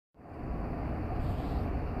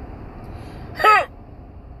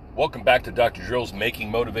Welcome back to Dr. Drill's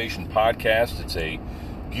Making Motivation podcast. It's a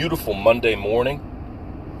beautiful Monday morning,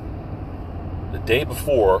 the day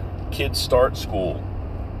before kids start school.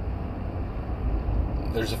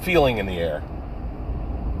 There's a feeling in the air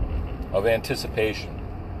of anticipation,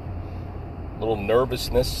 a little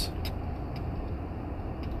nervousness,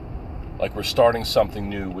 like we're starting something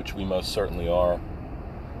new, which we most certainly are.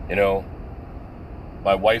 You know,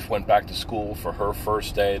 my wife went back to school for her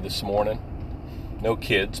first day this morning. No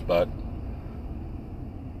kids, but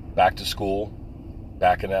back to school,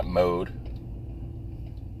 back in that mode,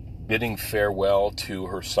 bidding farewell to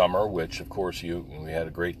her summer, which of course we had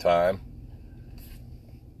a great time,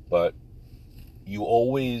 but you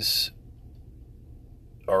always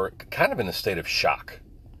are kind of in a state of shock.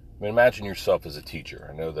 I mean, imagine yourself as a teacher.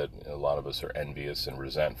 I know that a lot of us are envious and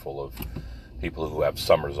resentful of people who have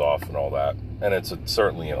summers off and all that, and it's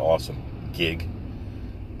certainly an awesome gig,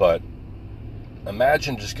 but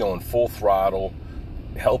imagine just going full throttle,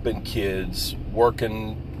 helping kids,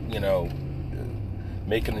 working,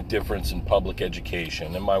 making a difference in public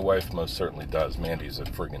education. And my wife most certainly does. Mandy's a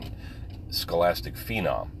friggin' scholastic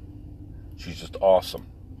phenom. She's just awesome.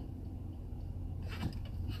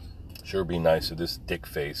 Sure would be nice if this dick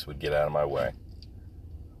face would get out of my way.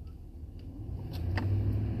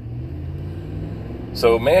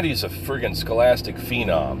 So Mandy's a friggin' scholastic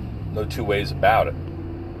phenom. No two ways about it.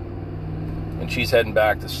 And she's heading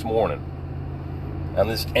back this morning. On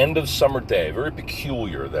this end of summer day, very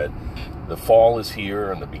peculiar that the fall is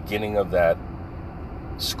here and the beginning of that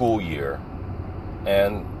school year.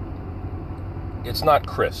 And it's not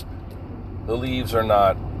crisp. The leaves are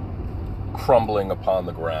not crumbling upon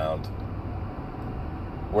the ground.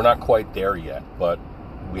 We're not quite there yet, but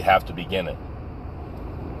we have to begin it.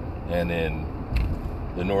 And in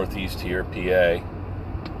the Northeast here, PA,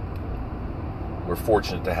 we're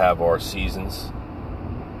fortunate to have our seasons,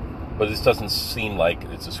 but this doesn't seem like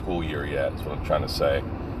it's a school year yet, is what I'm trying to say.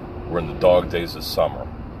 We're in the dog days of summer.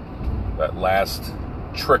 That last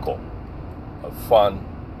trickle of fun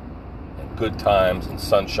and good times and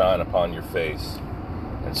sunshine upon your face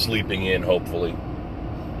and sleeping in, hopefully,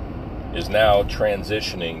 is now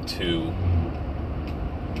transitioning to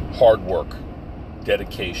hard work,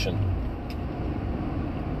 dedication,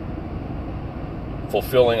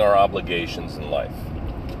 fulfilling our obligations in life.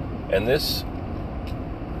 And this,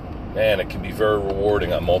 man, it can be very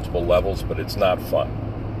rewarding on multiple levels, but it's not fun.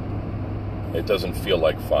 It doesn't feel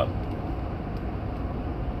like fun.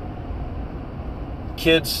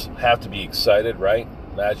 Kids have to be excited, right?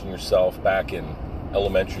 Imagine yourself back in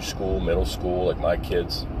elementary school, middle school, like my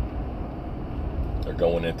kids. They're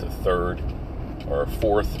going into third or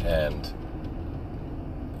fourth and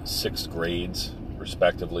sixth grades,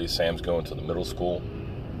 respectively. Sam's going to the middle school.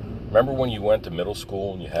 Remember when you went to middle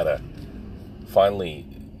school and you had to finally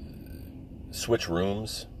switch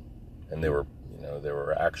rooms, and there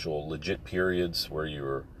were actual legit periods where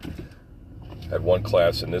you had one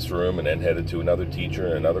class in this room and then headed to another teacher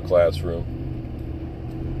in another classroom.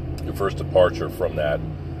 Your first departure from that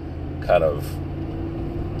kind of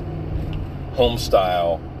home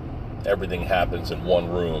style, everything happens in one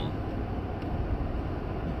room.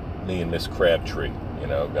 Me and Miss Crabtree,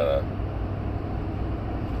 gonna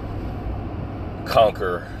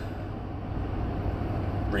conquer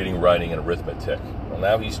reading, writing, and arithmetic. Well,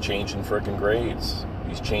 now he's changing frickin' grades.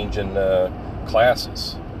 He's changing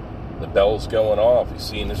classes. The bell's going off. He's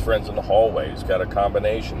seeing his friends in the hallway. He's got a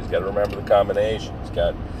combination. He's got to remember the combination. He's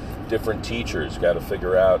got different teachers. He's got to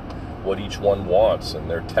figure out what each one wants and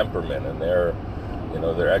their temperament and their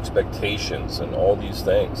expectations and all these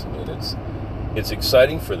things. I mean, it's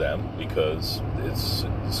exciting for them because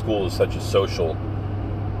school is such a social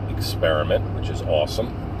experiment, which is awesome,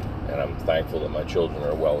 and I'm thankful that my children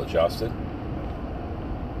are well adjusted,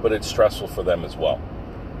 but it's stressful for them as well.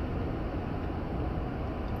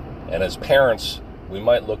 And as parents, we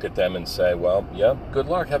might look at them and say, well, yeah, good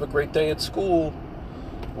luck, have a great day at school.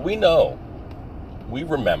 We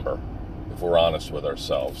remember, if we're honest with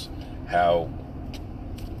ourselves, how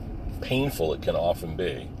painful it can often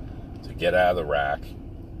be to get out of the rack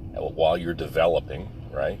while you're developing,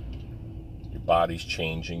 right? Your body's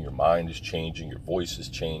changing, your mind is changing, your voice is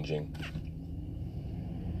changing.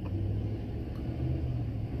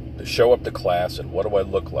 To show up to class and what do I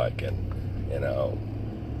look like, and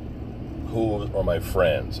who are my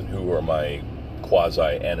friends and who are my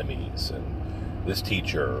quasi-enemies, and this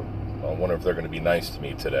teacher, I wonder if they're going to be nice to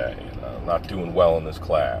me today, and I'm not doing well in this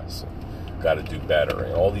class, got to do better,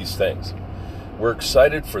 and all these things. We're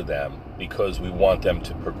excited for them because we want them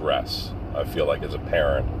to progress. I feel like as a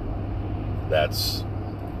parent, that's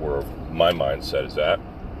where my mindset is at.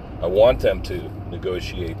 I want them to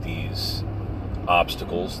negotiate these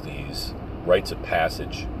obstacles, these rites of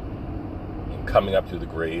passage, in coming up through the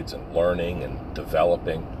grades and learning and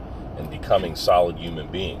developing and becoming solid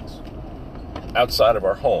human beings outside of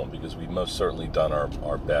our home, because we've most certainly done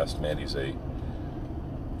our best. Mandy's a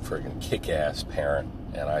friggin' kick-ass parent,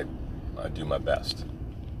 and I do my best.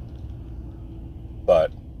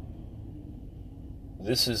 But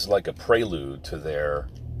this is like a prelude to their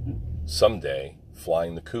someday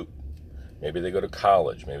flying the coop. Maybe they go to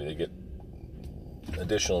college. Maybe they get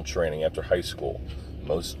additional training after high school.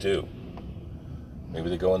 Most do. Maybe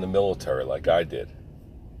they go in the military like I did.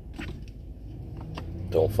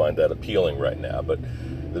 Don't find that appealing right now, but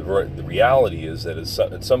the reality is that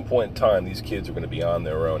at some point in time, these kids are going to be on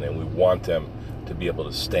their own, and we want them to be able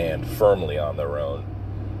to stand firmly on their own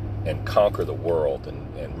and conquer the world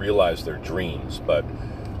and realize their dreams. But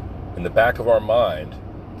in the back of our mind,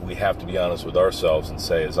 we have to be honest with ourselves and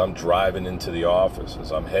say, as I'm driving into the office,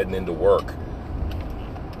 as I'm heading into work,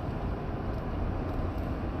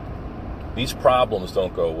 these problems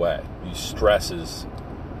don't go away. These stresses,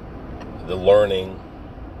 the learning,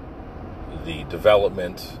 the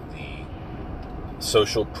development, the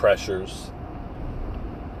social pressures,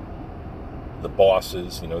 the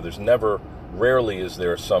bosses, rarely is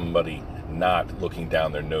there somebody not looking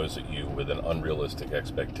down their nose at you with an unrealistic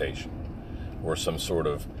expectation or some sort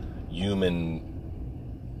of human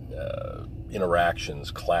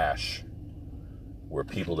interactions clash where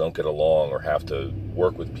people don't get along or have to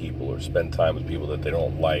work with people or spend time with people that they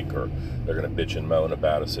don't like, or they're going to bitch and moan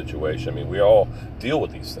about a situation. I mean, we all deal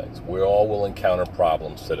with these things. We all will encounter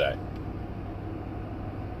problems today.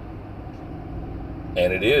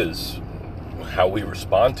 And it is how we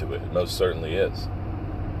respond to it. It most certainly is.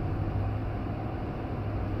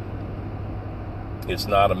 It's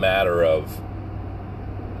not a matter of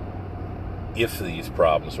if these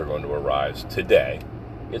problems are going to arise today.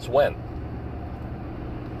 It's when.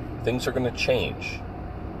 Things are going to change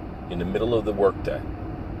in the middle of the workday.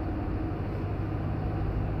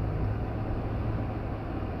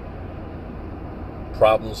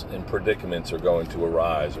 Problems and predicaments are going to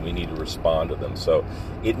arise, and we need to respond to them. So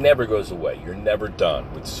it never goes away. You're never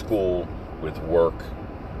done with school, with work,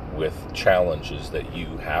 with challenges that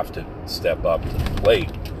you have to step up to the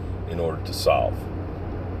plate in order to solve.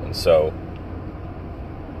 And so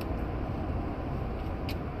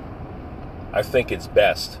I think it's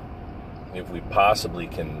best, if we possibly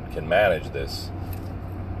can manage this,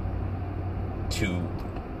 to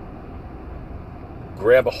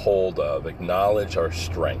grab a hold of, acknowledge our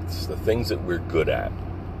strengths, the things that we're good at,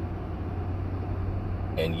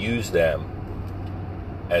 and use them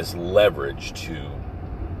as leverage to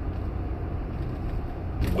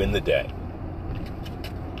win the day,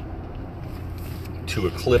 to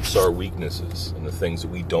eclipse our weaknesses and the things that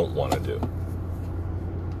we don't want to do.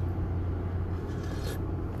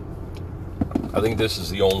 I think this is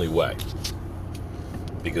the only way,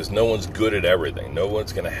 because no one's good at everything. No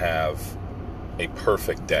one's going to have a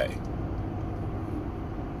perfect day.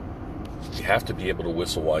 You have to be able to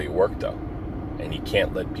whistle while you work, though, and you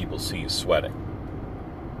can't let people see you sweating.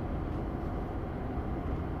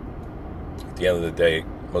 At the end of the day,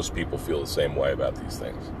 most people feel the same way about these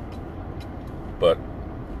things. But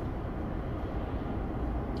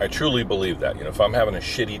I truly believe that. If I'm having a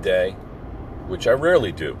shitty day, which I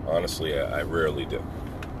rarely do. Honestly, I rarely do.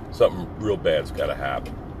 Something real bad's got to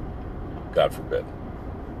happen. God forbid.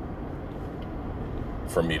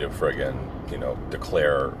 For me to friggin',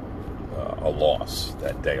 declare a loss,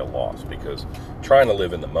 that day a loss. Because I'm trying to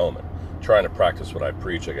live in the moment. Trying to practice what I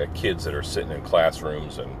preach. I got kids that are sitting in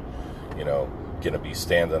classrooms and, going to be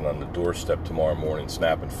standing on the doorstep tomorrow morning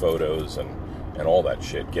snapping photos and all that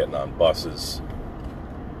shit. Getting on buses.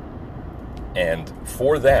 And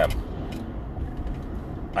for them,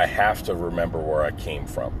 I have to remember where I came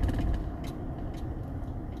from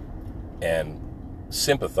and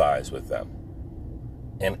sympathize with them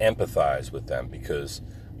and empathize with them, because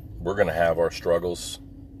we're going to have our struggles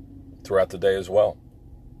throughout the day as well.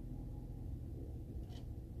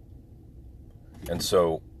 And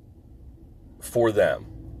so for them,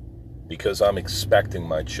 because I'm expecting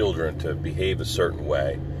my children to behave a certain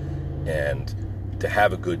way and to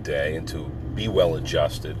have a good day and to be well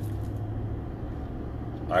adjusted,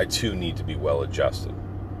 I too need to be well adjusted.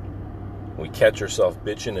 We catch ourselves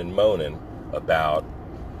bitching and moaning about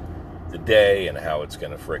the day and how it's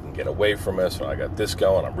going to freaking get away from us, and I got this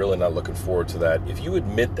going, I'm really not looking forward to that. If you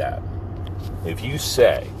admit that, if you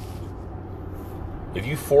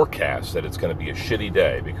forecast that it's going to be a shitty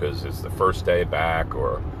day because it's the first day back,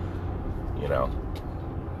 or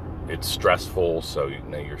it's stressful, so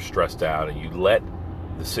you're stressed out, and you let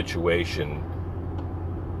the situation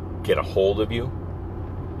get a hold of you,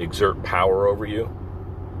 exert power over you,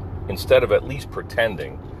 instead of at least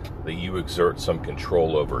pretending that you exert some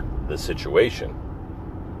control over the situation,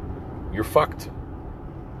 you're fucked.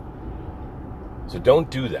 So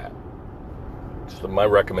don't do that. Just my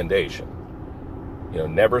recommendation.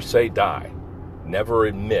 Never say die. Never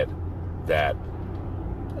admit that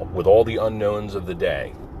with all the unknowns of the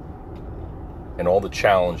day and all the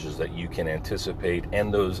challenges that you can anticipate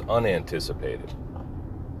and those unanticipated,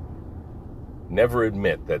 never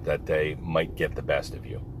admit that that day might get the best of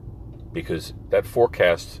you, because that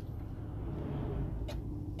forecast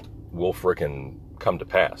will frickin' come to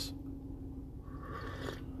pass.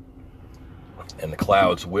 And the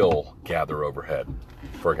clouds will gather overhead,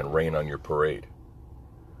 frickin' rain on your parade.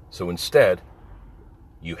 So instead,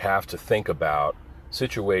 you have to think about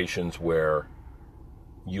situations where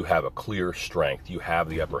you have a clear strength, you have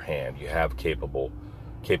the upper hand, you have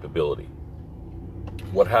capability.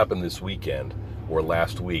 What happened this weekend or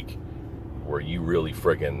last week where you really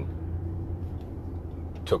friggin'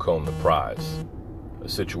 took home the prize? A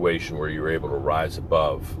situation where you were able to rise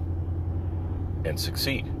above and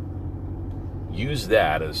succeed. Use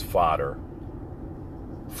that as fodder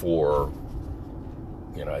for,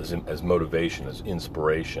 as motivation, as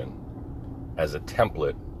inspiration, as a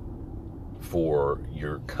template for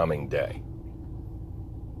your coming day.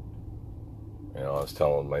 I was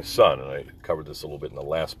telling my son, and I covered this a little bit in the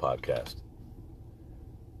last podcast,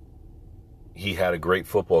 he had a great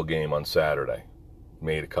football game on Saturday.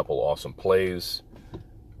 Made a couple awesome plays,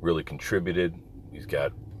 really contributed. He's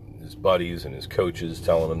got his buddies and his coaches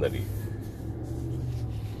telling him that he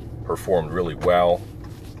performed really well.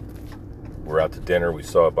 We're out to dinner. We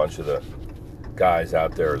saw a bunch of the guys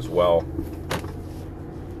out there as well.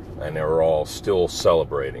 And they were all still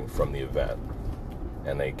celebrating from the event.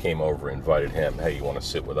 And they came over and invited him, hey, you want to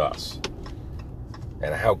sit with us?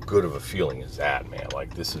 And how good of a feeling is that, man?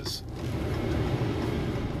 Like, this is...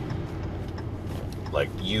 like,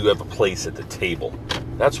 you have a place at the table.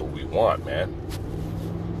 That's what we want, man.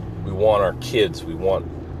 We want our kids, we want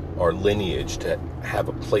our lineage to have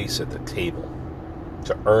a place at the table,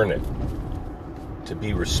 to earn it, to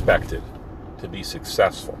be respected, to be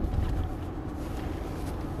successful.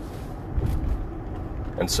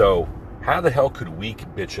 And so, how the hell could we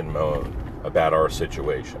bitch and moan about our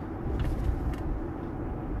situation?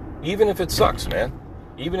 Even if it sucks, man.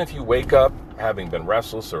 Even if you wake up having been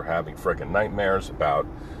restless or having frickin' nightmares about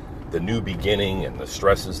the new beginning and the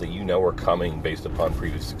stresses that you know are coming based upon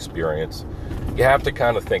previous experience, you have to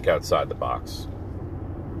kind of think outside the box.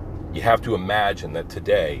 You have to imagine that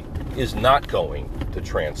today is not going to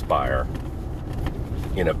transpire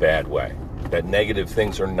in a bad way. That negative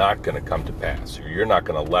things are not going to come to pass, or you're not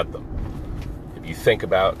going to let them. If you think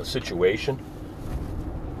about a situation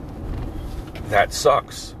that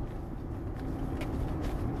sucks,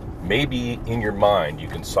 maybe in your mind you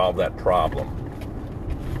can solve that problem,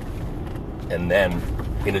 and then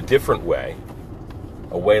in a different way,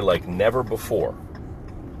 a way like never before,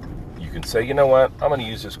 you can say, you know what, I'm going to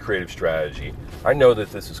use this creative strategy. I know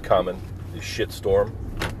that this is coming, this shitstorm,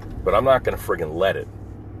 but I'm not going to friggin' let it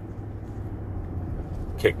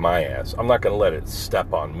kick my ass. I'm not going to let it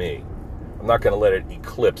step on me. I'm not going to let it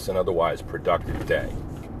eclipse an otherwise productive day.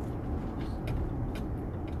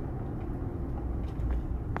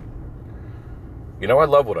 I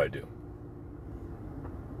love what I do.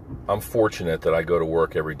 I'm fortunate that I go to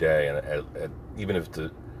work every day, and even if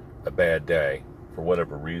it's a bad day, for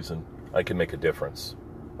whatever reason, I can make a difference.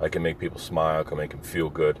 I can make people smile, I can make them feel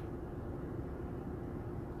good.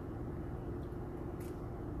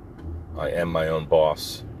 I am my own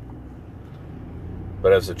boss.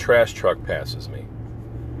 But as the trash truck passes me,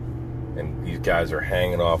 and these guys are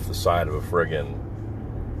hanging off the side of a friggin'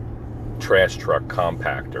 trash truck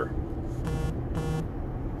compactor,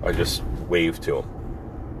 I just wave to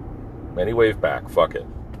him. And he waved back, fuck it.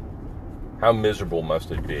 How miserable must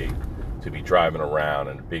it be to be driving around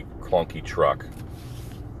in a big clunky truck,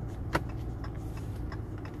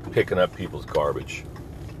 picking up people's garbage,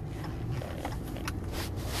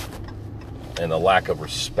 and the lack of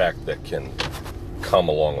respect that can come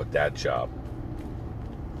along with that job.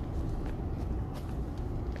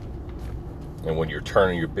 And when you're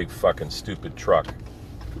turning your big fucking stupid truck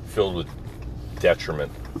filled with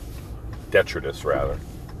detritus,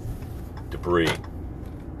 debris,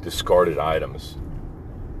 discarded items,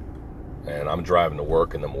 and I'm driving to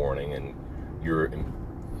work in the morning, and you're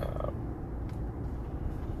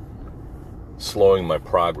slowing my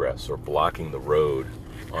progress or blocking the road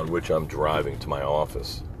on which I'm driving to my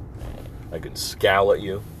office. I can scowl at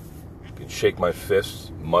you, I can shake my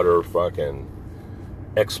fists, mutter fucking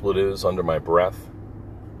expletives under my breath,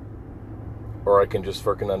 or I can just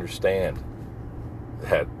freaking understand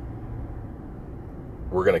that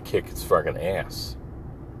we're going to kick its fucking ass.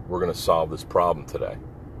 We're going to solve this problem today.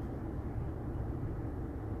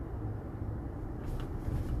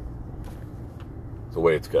 It's the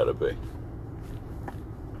way it's got to be.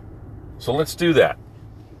 So let's do that.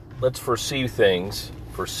 Let's foresee things,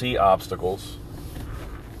 foresee obstacles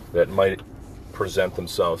that might present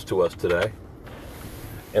themselves to us today.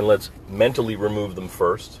 And let's mentally remove them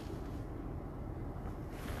first.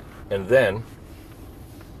 And then,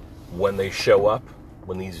 when they show up,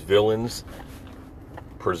 when these villains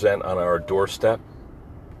present on our doorstep,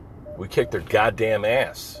 we kick their goddamn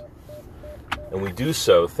ass. And we do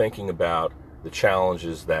so thinking about the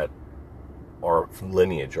challenges that our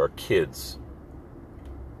lineage, our kids,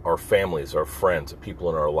 our families, our friends, the people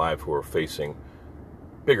in our life who are facing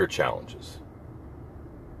bigger challenges.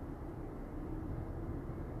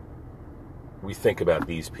 We think about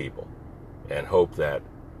these people and hope that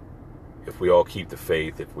if we all keep the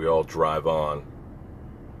faith, if we all drive on,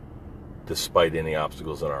 despite any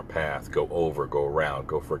obstacles in our path, go over, go around,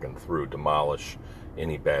 go friggin' through, demolish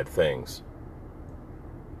any bad things,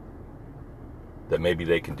 that maybe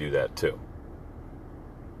they can do that too.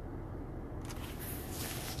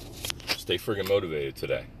 Stay friggin' motivated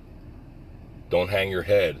today. Don't hang your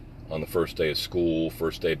head on the first day of school,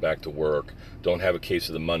 first day back to work. Don't have a case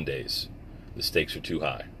of the Mondays. The stakes are too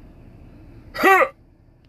high.